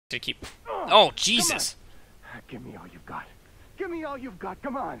to keep... Oh, Jesus! Give me all you've got. Give me all you've got.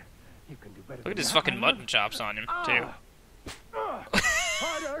 Come on. You can do better. Look at his fucking mutton chops on him, too.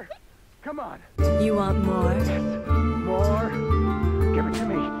 Harder. Come on. You want more? More. Give it to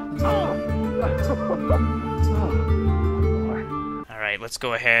me. More. Alright, let's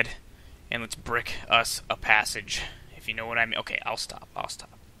go ahead and let's brick us a passage. If you know what I mean. Okay, I'll stop.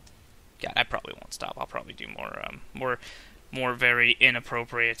 God, I probably won't stop. I'll probably do more very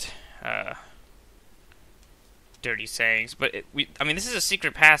inappropriate, dirty sayings. But I mean, this is a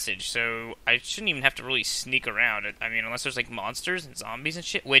secret passage, so I shouldn't even have to really sneak around it. I mean, unless there's like monsters and zombies and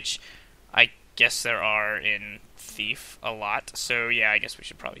shit, which I guess there are in Thief a lot. So yeah, I guess we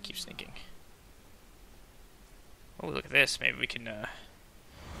should probably keep sneaking. Oh, look at this. Maybe we can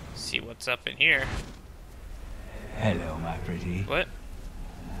see what's up in here. Hello, my pretty. What?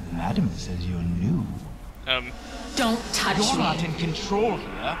 Madam says you're new. Don't touch You're me. not in control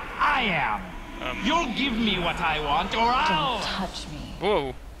here. I am. You'll give me what I want, or I'll... Don't touch me.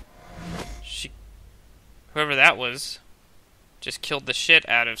 Whoa. Whoever that was just killed the shit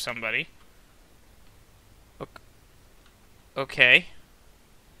out of somebody. Okay.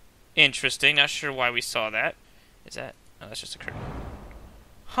 Interesting. Not sure why we saw that. Is that... Oh, that's just a curtain.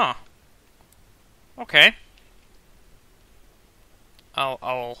 Huh. Okay.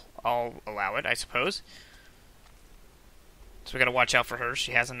 I'll allow it, I suppose. So we gotta watch out for her.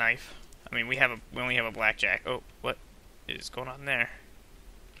 She has a knife. I mean, we only have a blackjack. Oh, what is going on there?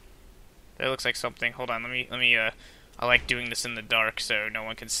 That looks like something. Hold on, let me I like doing this in the dark so no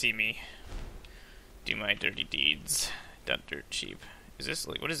one can see me do my dirty deeds. Done dirt cheap. Is this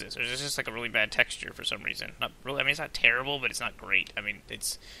like, what is this? Or is this just like a really bad texture for some reason? Not really. I mean, it's not terrible, but it's not great. I mean,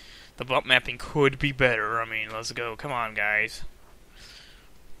 it's the bump mapping could be better. I mean, let's go. Come on, guys.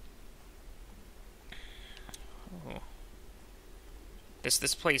 Oh.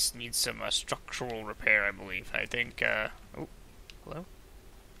 This place needs some structural repair, I believe. I think. Oh, hello.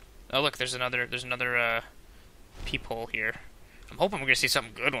 Oh, look, there's another peephole here. I'm hoping we're gonna see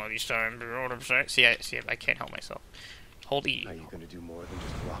something good one of these times. You know what I'm saying? See, I can't help myself. Hold E. Are you gonna do more than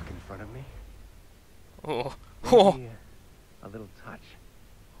just walk in front of me? Oh, Maybe a little touch.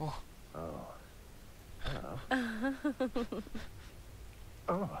 oh.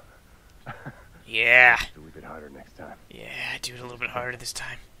 Oh. Yeah. Do a bit harder next time. Yeah, do it a little bit harder this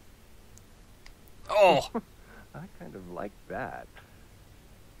time. Oh. I kind of like that.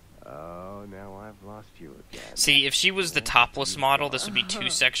 Oh, now I've lost you again. See, if she was the topless model, this would be too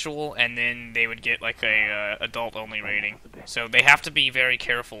sexual, and then they would get like a adult-only rating. So they have to be very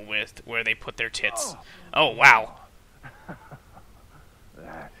careful with where they put their tits. Oh, wow.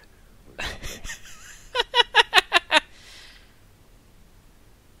 That was lovely.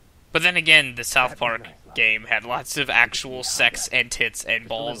 But then again, the South Park game had lots of actual sex and tits and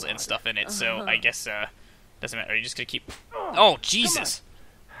balls and stuff in it, so I guess doesn't matter. You're just gonna keep. Oh, Jesus!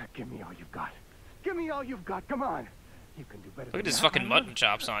 Give me all you've got. Give me all you've got. Come on. You can do better. Look at than his that. fucking mutton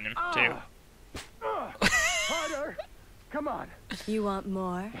chops on him too. Harder. Come on. You want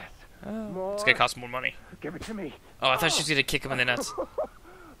more? More. It's gonna cost more money. Give it to me. Oh, I thought she was gonna kick him in the nuts.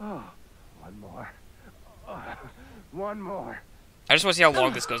 Oh, one more. One more. I just want to see how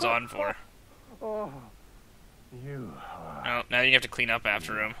long this goes on for. Oh, you. Oh, now you have to clean up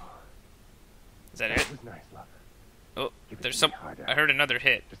after him. Is that it? That was nice, love. Oh, Give it there's to me some. harder. I heard another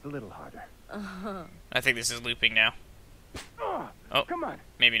hit. Just a little harder. I think this is looping now. Oh, Come on.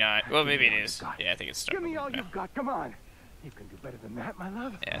 maybe not. Well, maybe it all is. you've got. Yeah, I think it's Give starting. me all now. you've got. Come on. You can do better than that, my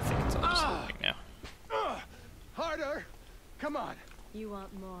love. Yeah, I think it's all just looping now. Harder. Come on. You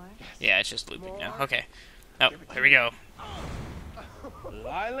want more? Yeah, it's just looping now. Okay. Oh, here we go.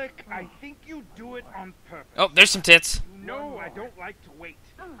 Lilac, I think you do it on purpose. Oh, there's some tits. No, I don't like to wait.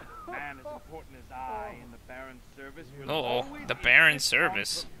 A man as important as I in the Baron's service will Uh-oh, always the be Baron's bent on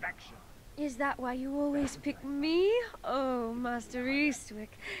service. perfection. Is that why you always pick me? Oh, Master Eastwick,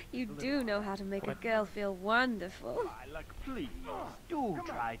 you do know how to make a girl feel wonderful. Lilac, please, do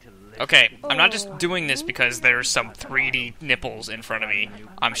try to listen. Okay, I'm not just doing this because there's some 3D nipples in front of me.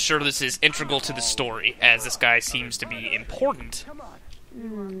 I'm sure this is integral to the story, as this guy seems to be important.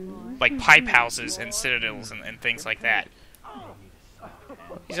 Like pipe houses and citadels and things like that.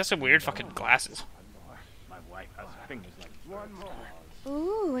 He's got some weird fucking glasses. My wife has fingers like One more.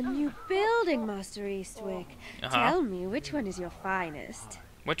 Ooh, a new building, Master Eastwick. Uh-huh. Tell me, which one is your finest?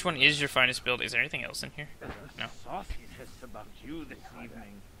 Which one is your finest build? Is there anything else in here? No. sauciness about you this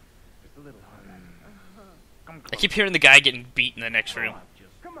evening. Just a little harder. Come I keep hearing the guy getting beat in the next room.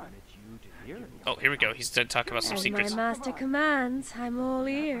 Come on. you to hear it. Oh, here we go. He's talking about some As secrets. my master commands, I'm all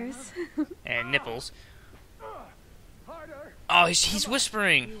ears. And nipples. Harder. Oh, he's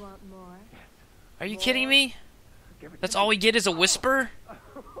whispering. You want more? Are you kidding me? That's all we get is a whisper?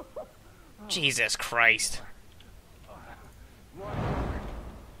 Jesus Christ.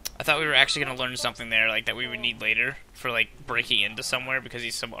 I thought we were actually going to learn something there, like, that we would need later for, like, breaking into somewhere because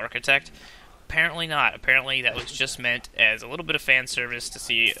he's some architect. Apparently not. Apparently that was just meant as a little bit of fan service to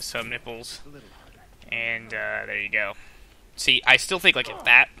see some nipples. And, there you go. See, I still think, like,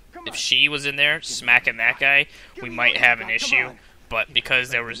 if she was in there smacking that guy, we might have an issue. But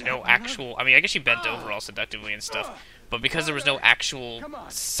because there was no actual... I mean, I guess she bent over all seductively and stuff. But because there was no actual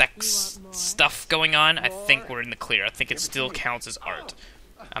sex stuff going on, I think we're in the clear. I think it still counts as art.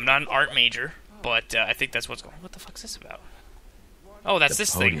 I'm not an art major, but I think that's what's going on. What the fuck's this about? Oh, that's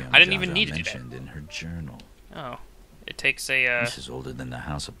this thing. I didn't even need to do that. In her journal. Oh. It takes a, This is older than the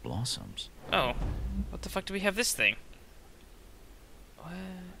House of Blossoms. Oh. What the fuck do we have this thing? What?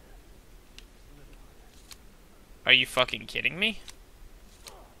 Are you fucking kidding me?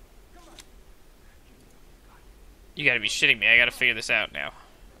 You gotta be shitting me. I gotta figure this out now.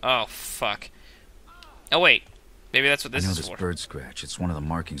 Oh, fuck. Oh, wait. Maybe that's what this is for. I know this bird scratch. It's one of the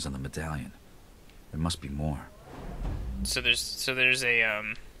markings on the medallion. There must be more. So there's a,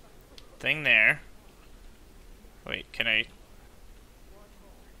 thing there. Wait, can I...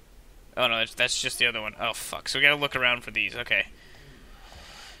 Oh, no, that's just the other one. Oh, fuck. So we gotta look around for these. Okay.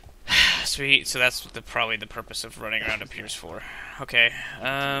 Sweet. So that's probably the purpose of running around up here's for. Okay.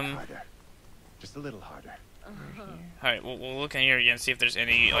 Harder. Just a little harder. Alright, we'll look in here again, see if there's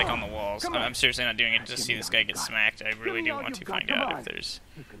any, like, on the walls. I'm seriously not doing it just to see this guy get smacked. I really do want to find out if there's,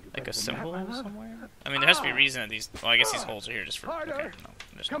 like, a symbol somewhere. I mean, there has to be a reason that these... Well, I guess these holes are here just for... Okay, no,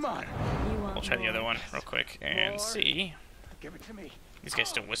 there's nothing there. We'll try the other one real quick and see. Give it to me. These guys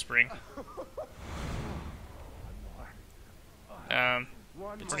still whispering.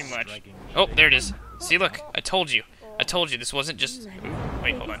 Pretty much. Oh, there it is. See, look, I told you. I told you this wasn't just...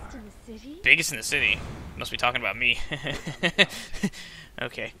 Wait, hold on. Biggest in the city? Must be talking about me.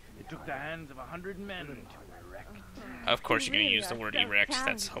 Okay. It took the hands of 100 men to erect. Of course you're going to use the word erect.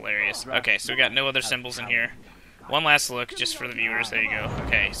 That's hilarious. Okay, so we got no other symbols in here. One last look, just for the viewers. There you go.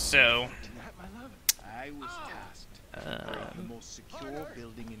 Okay, so... I was tasked the most secure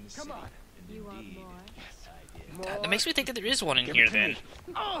building in the city. And indeed, yes, I did. That makes me think that there is one in here, then.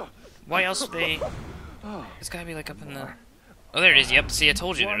 Why else would they... It's got to be, like, up in the... Oh, there it is. Yep, see, I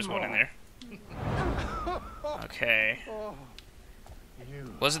told you there was one in there. Okay.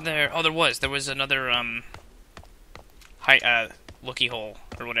 Wasn't there... Oh, there was. There was another, looky hole,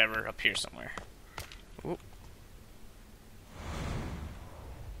 or whatever, up here somewhere. Oop.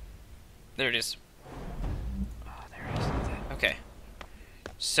 There it is. Oh, there it is. Okay.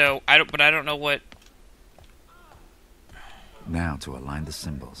 So, I don't know what... Now to align the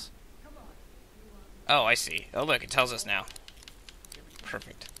symbols. Oh, I see. Oh, look, it tells us now.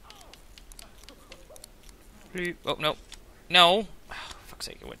 Perfect. Oh, no. No! Oh, fuck's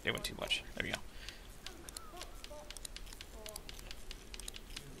sake, it went too much. There we go.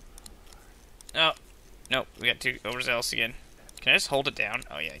 Oh. No, we got too overzealous again. Can I just hold it down?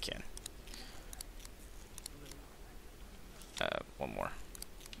 Oh, yeah, I can. One more.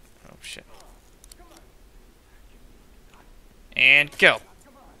 Oh, shit. And go!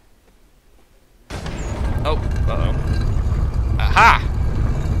 Oh, uh-oh. Aha!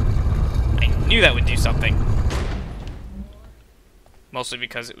 I knew that would do something. Mostly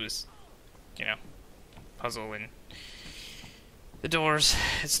because it was, you know, puzzle and the doors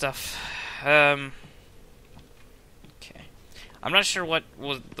and stuff. Okay. I'm not sure what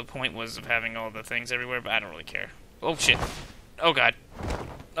the point was of having all the things everywhere, but I don't really care. Oh, shit. Oh, God.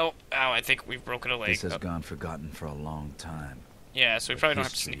 Oh, ow, I think we've broken a leg. This has gone forgotten for a long time. Yeah, so we probably don't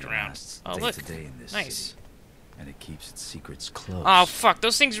have to sneak around. Oh, look. Nice. And it keeps its secrets close. Oh, fuck.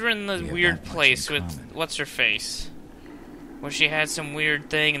 Those things were in the weird place with... What's-her-face? Where she had some weird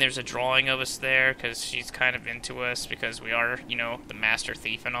thing, and there's a drawing of us there, because she's kind of into us, because we are, you know, the master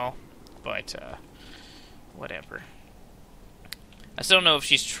thief and all. But, whatever. I still don't know if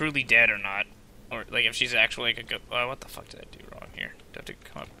she's truly dead or not. Or, like, if she's actually, like, what the fuck did I do wrong here? Do I have to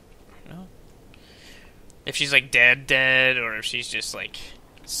come up? No? If she's, like, dead, or if she's just, like,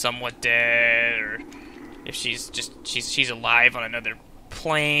 somewhat dead, or if she's just, she's alive on another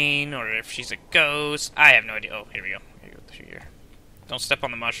plane, or if she's a ghost. I have no idea. Oh, here we go. Here we go through here. Don't step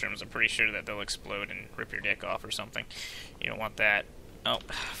on the mushrooms. I'm pretty sure that they'll explode and rip your dick off or something. You don't want that. Oh,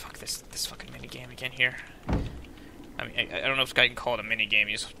 fuck this fucking minigame again here. I mean, I don't know if I can call it a minigame.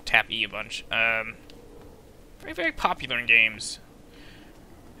 You just tap E a bunch. Very, very popular in games.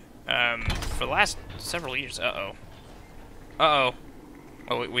 For the last several years. Uh-oh. Uh-oh.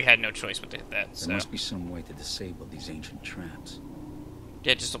 Oh, we had no choice but to hit that, so... There must be some way to disable these ancient traps.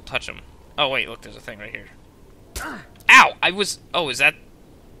 Yeah, just don't touch them. Oh, wait, look, there's a thing right here. Ow! Oh, is that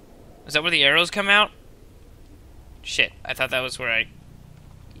where the arrows come out? Shit, I thought that was where I...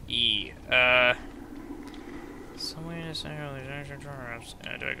 Somewhere in this arrow, there's ancient traps.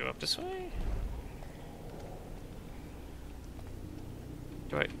 Do I go up this way?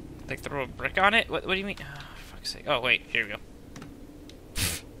 Do I, like, throw a brick on it? What do you mean? Oh, for fuck's sake. Oh, wait, here we go.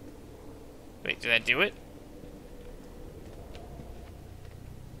 Wait, did that do it?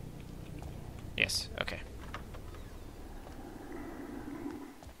 Yes, okay.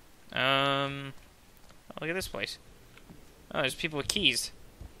 Oh, look at this place. Oh, there's people with keys.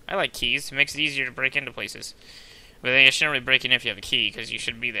 I like keys. It makes it easier to break into places. But then you shouldn't really break in if you have a key, because you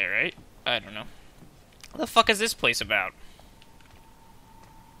should be there, right? I don't know. What the fuck is this place about?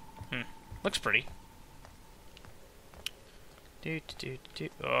 Looks pretty.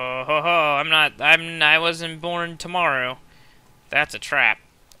 Oh ho ho! I wasn't born tomorrow. That's a trap.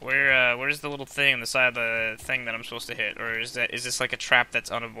 Where's the little thing on the side of the thing that I'm supposed to hit? Or is this like a trap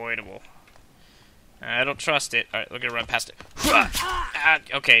that's unavoidable? I don't trust it. Alright, we're gonna run past it.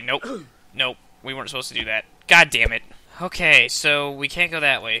 Okay, nope. Nope. We weren't supposed to do that. God damn it. Okay, so we can't go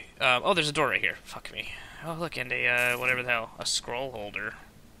that way. Oh, there's a door right here. Fuck me. Oh, look, and whatever the hell. A scroll holder.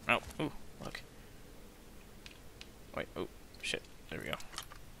 Oh, ooh, look. Wait, oh, shit. There we go.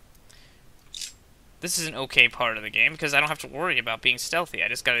 This is an okay part of the game, because I don't have to worry about being stealthy. I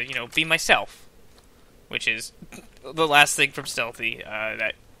just gotta, you know, be myself. Which is the last thing from stealthy,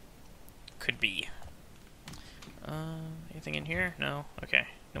 that could be. Anything in here? No? Okay.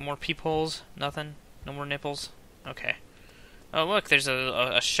 No more peepholes? Nothing? No more nipples? Okay. Oh, look, there's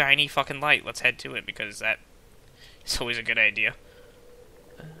a shiny fucking light. Let's head to it, because that is always a good idea.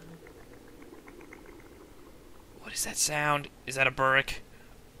 What is that sound? Is that a burrick?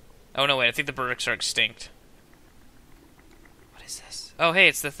 Oh, no, wait, I think the burricks are extinct. What is this? Oh, hey,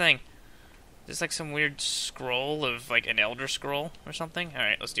 it's the thing. Is this like some weird scroll of, like, an elder scroll or something?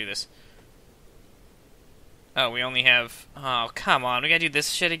 Alright, let's do this. Oh, we only have... Oh, come on, we gotta do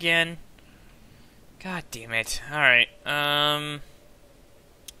this shit again? God damn it. Alright,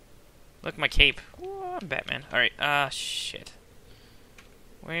 Look, my cape. Ooh, I'm Batman. Alright, shit.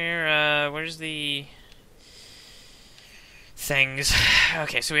 Where's the... things?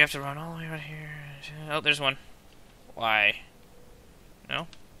 Okay, so we have to run all the way around here. Oh, there's one. Why? No?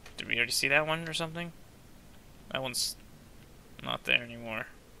 Did we already see that one or something? That one's not there anymore.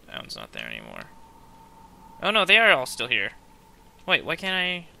 That one's not there anymore. Oh no, they are all still here. Wait, why can't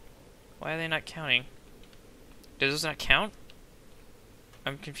I... Why are they not counting? Does those not count?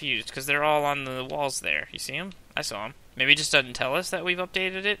 I'm confused, because they're all on the walls there. You see them? I saw them. Maybe it just doesn't tell us that we've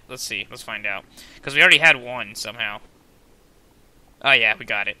updated it? Let's see. Let's find out. Because we already had one, somehow. Oh yeah, we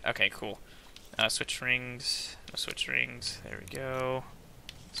got it. Okay, cool. Switch rings. No switch rings. There we go.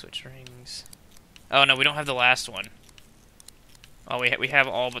 Switch rings. Oh no, we don't have the last one. Oh, we have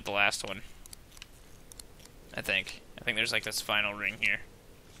all but the last one. I think there's like this final ring here.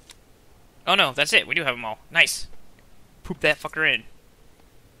 Oh no, that's it. We do have them all. Nice. Poop that fucker in.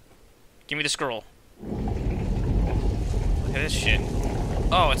 Give me the scroll. Look at this shit.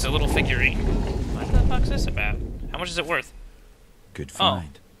 Oh, it's a little figurine. What the fuck's this about? How much is it worth? Good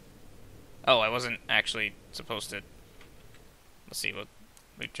find. Oh, I wasn't actually supposed to... Let's see, look.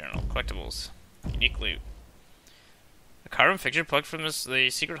 Loot journal. Collectibles. Unique loot. A carved figure plucked from the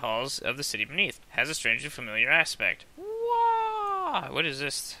secret halls of the city beneath. Has a strangely familiar aspect. Whoa! What is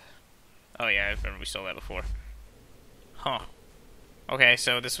this? Oh yeah, I remember we saw that before. Huh. Okay,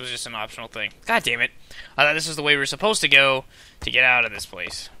 so this was just an optional thing. God damn it. I thought this was the way we were supposed to go to get out of this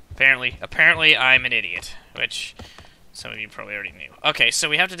place. Apparently I'm an idiot. Which... some of you probably already knew. Okay, so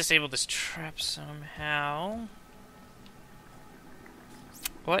we have to disable this trap somehow.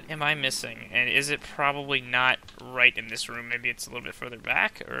 What am I missing? And is it probably not right in this room? Maybe it's a little bit further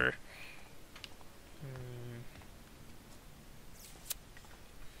back, or...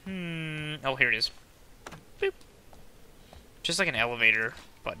 Oh, here it is. Boop. Just like an elevator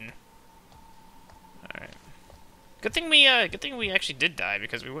button. Alright. Good thing we actually did die,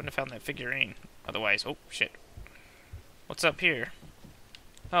 because we wouldn't have found that figurine. Otherwise... Oh, shit. What's up here?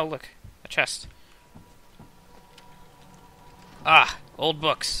 Oh, look. A chest. Ah! Old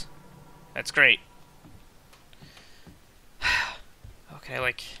books. That's great. Okay,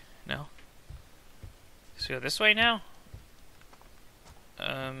 like... No? So we go this way now?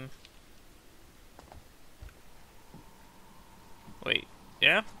 Wait.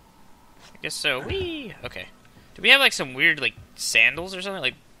 Yeah? I guess so. Whee! Okay. Do we have, like, some weird, like, sandals or something?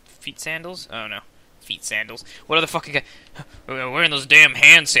 Like, feet sandals? Oh, no. Feet sandals. What other fucking... We're wearing those damn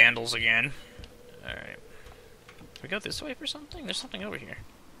hand sandals again. Alright. We go this way for something? There's something over here.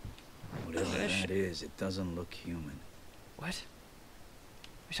 Whatever that is, it doesn't look human. What? What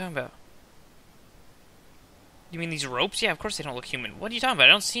are you talking about? You mean these ropes? Yeah, of course they don't look human. What are you talking about?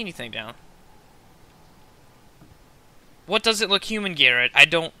 I don't see anything down. What doesn't look human, Garret? I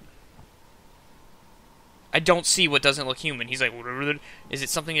don't see what doesn't look human. He's like, is it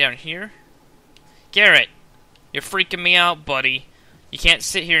something down here? Garret, you're freaking me out, buddy. You can't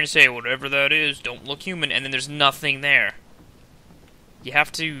sit here and say, whatever that is, don't look human, and then there's nothing there. You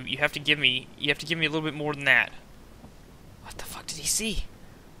have to give me a little bit more than that. What the fuck did he see?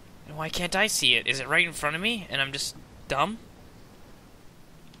 And why can't I see it? Is it right in front of me, and I'm just dumb?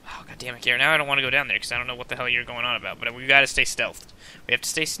 Oh, god damn it, Garret. Now I don't want to go down there, because I don't know what the hell you're going on about. But we've got to stay stealthed. We have to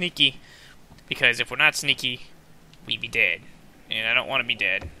stay sneaky, because if we're not sneaky, we'd be dead. And I don't want to be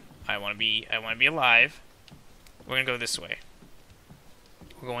dead. I want to be alive. We're going to go this way.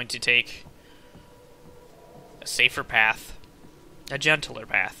 We're going to take a safer path. A gentler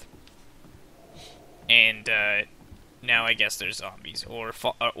path. And, now I guess there's zombies. Or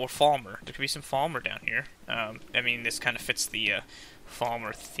Falmer. There could be some Falmer down here. I mean, this kind of fits the,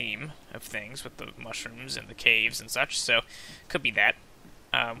 Falmer theme of things with the mushrooms and the caves and such, so could be that.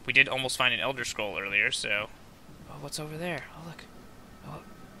 We did almost find an Elder Scroll earlier, so... Oh, what's over there? Oh, look. Oh,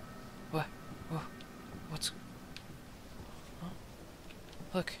 what? Oh, what's... Oh,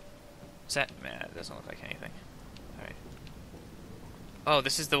 look. Is that... Man, it doesn't look like anything. Alright. Oh,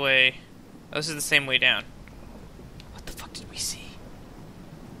 this is the way... Oh, this is the same way down. What the fuck did we see?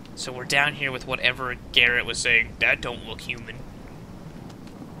 So we're down here with whatever Garret was saying. That don't look human.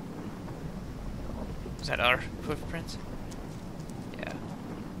 Is that our footprints? Yeah.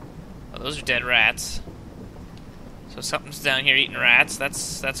 Oh, those are dead rats. So something's down here eating rats.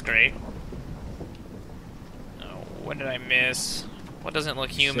 That's great. Oh, what did I miss? What doesn't look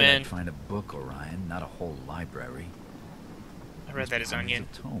human? I'd find a book, Orion, not a whole library. I read that as onion.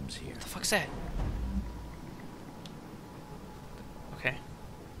 Tomes here. What the fuck's that? Okay.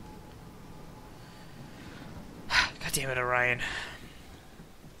 God damn it, Orion.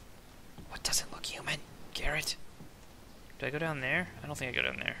 What doesn't look human? Garret? Do I go down there? I don't think I go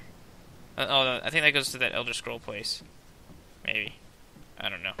down there. Oh, no, I think that goes to that Elder Scroll place. Maybe. I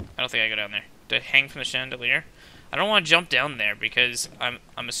don't know. I don't think I go down there. Do I hang from the chandelier? I don't want to jump down there because I'm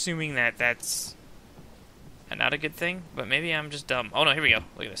assuming that that's not a good thing, but maybe I'm just dumb. Oh no, here we go.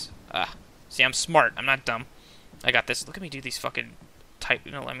 Look at this. See, I'm smart. I'm not dumb. I got this. Look at me do these fucking type.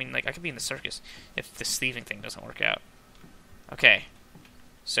 You know, I mean, like I could be in the circus if this thieving thing doesn't work out. Okay.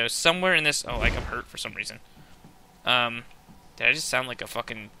 So somewhere in this, oh, like I'm hurt for some reason. Did I just sound like a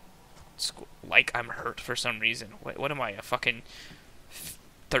fucking, like I'm hurt for some reason? What am I, a fucking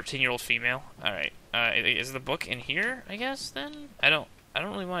 13-year-old female? All right. Is the book in here? I guess then I don't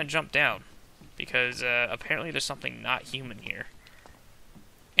really want to jump down because apparently there's something not human here,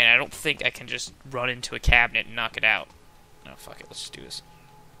 and I don't think I can just run into a cabinet and knock it out. No, fuck it. Let's just do this.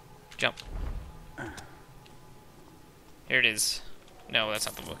 Jump. Here it is. No, that's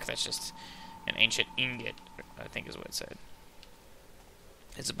not the book. That's just an ancient ingot, I think is what it said.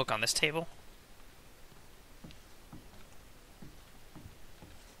 Is the book on this table?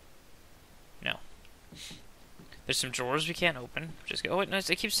 No. There's some drawers we can't open. Just go. Oh, wait, no, it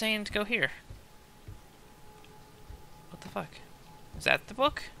keeps saying to go here. What the fuck? Is that the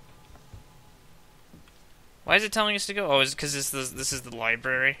book? Why is it telling us to go? Oh, is it because this is the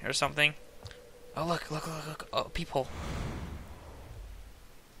library or something? Oh, look. Oh, peephole.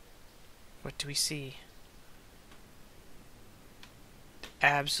 What do we see?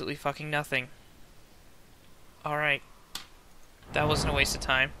 Absolutely fucking nothing. Alright. That wasn't a waste of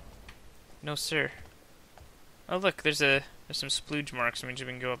time. No, sir. Oh, look, there's some splooge marks. That means we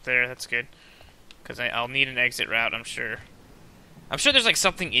can go up there. That's good. Because I'll need an exit route, I'm sure. I'm sure there's, like,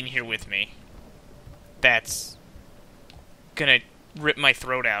 something in here with me that's gonna rip my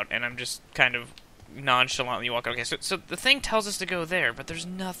throat out, and I'm just kind of nonchalantly walking. Okay, so the thing tells us to go there, but there's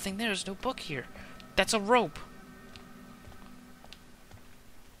nothing there. There's no book here. That's a rope.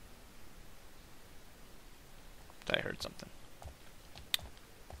 I heard something.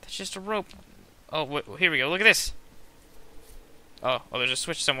 That's just a rope. Oh, here we go. Look at this. Oh, there's a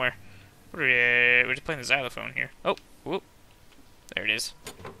switch somewhere. We're just playing the xylophone here. Oh, whoop. There it is.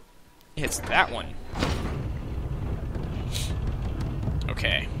 It's that one.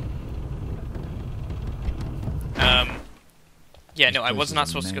 Okay. Yeah, no, I was not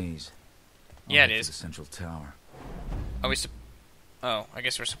supposed to go. Yeah, it is. The central tower. Oh, I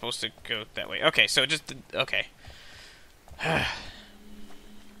guess we're supposed to go that way. Okay, so okay.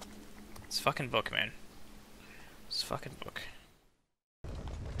 This fucking book, man. This fucking book.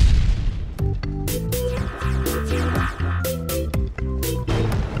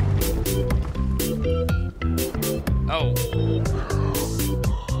 Oh.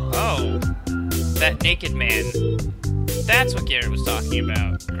 Oh. That naked man. That's what Garret was talking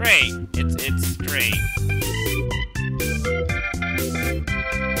about. Great. It's great.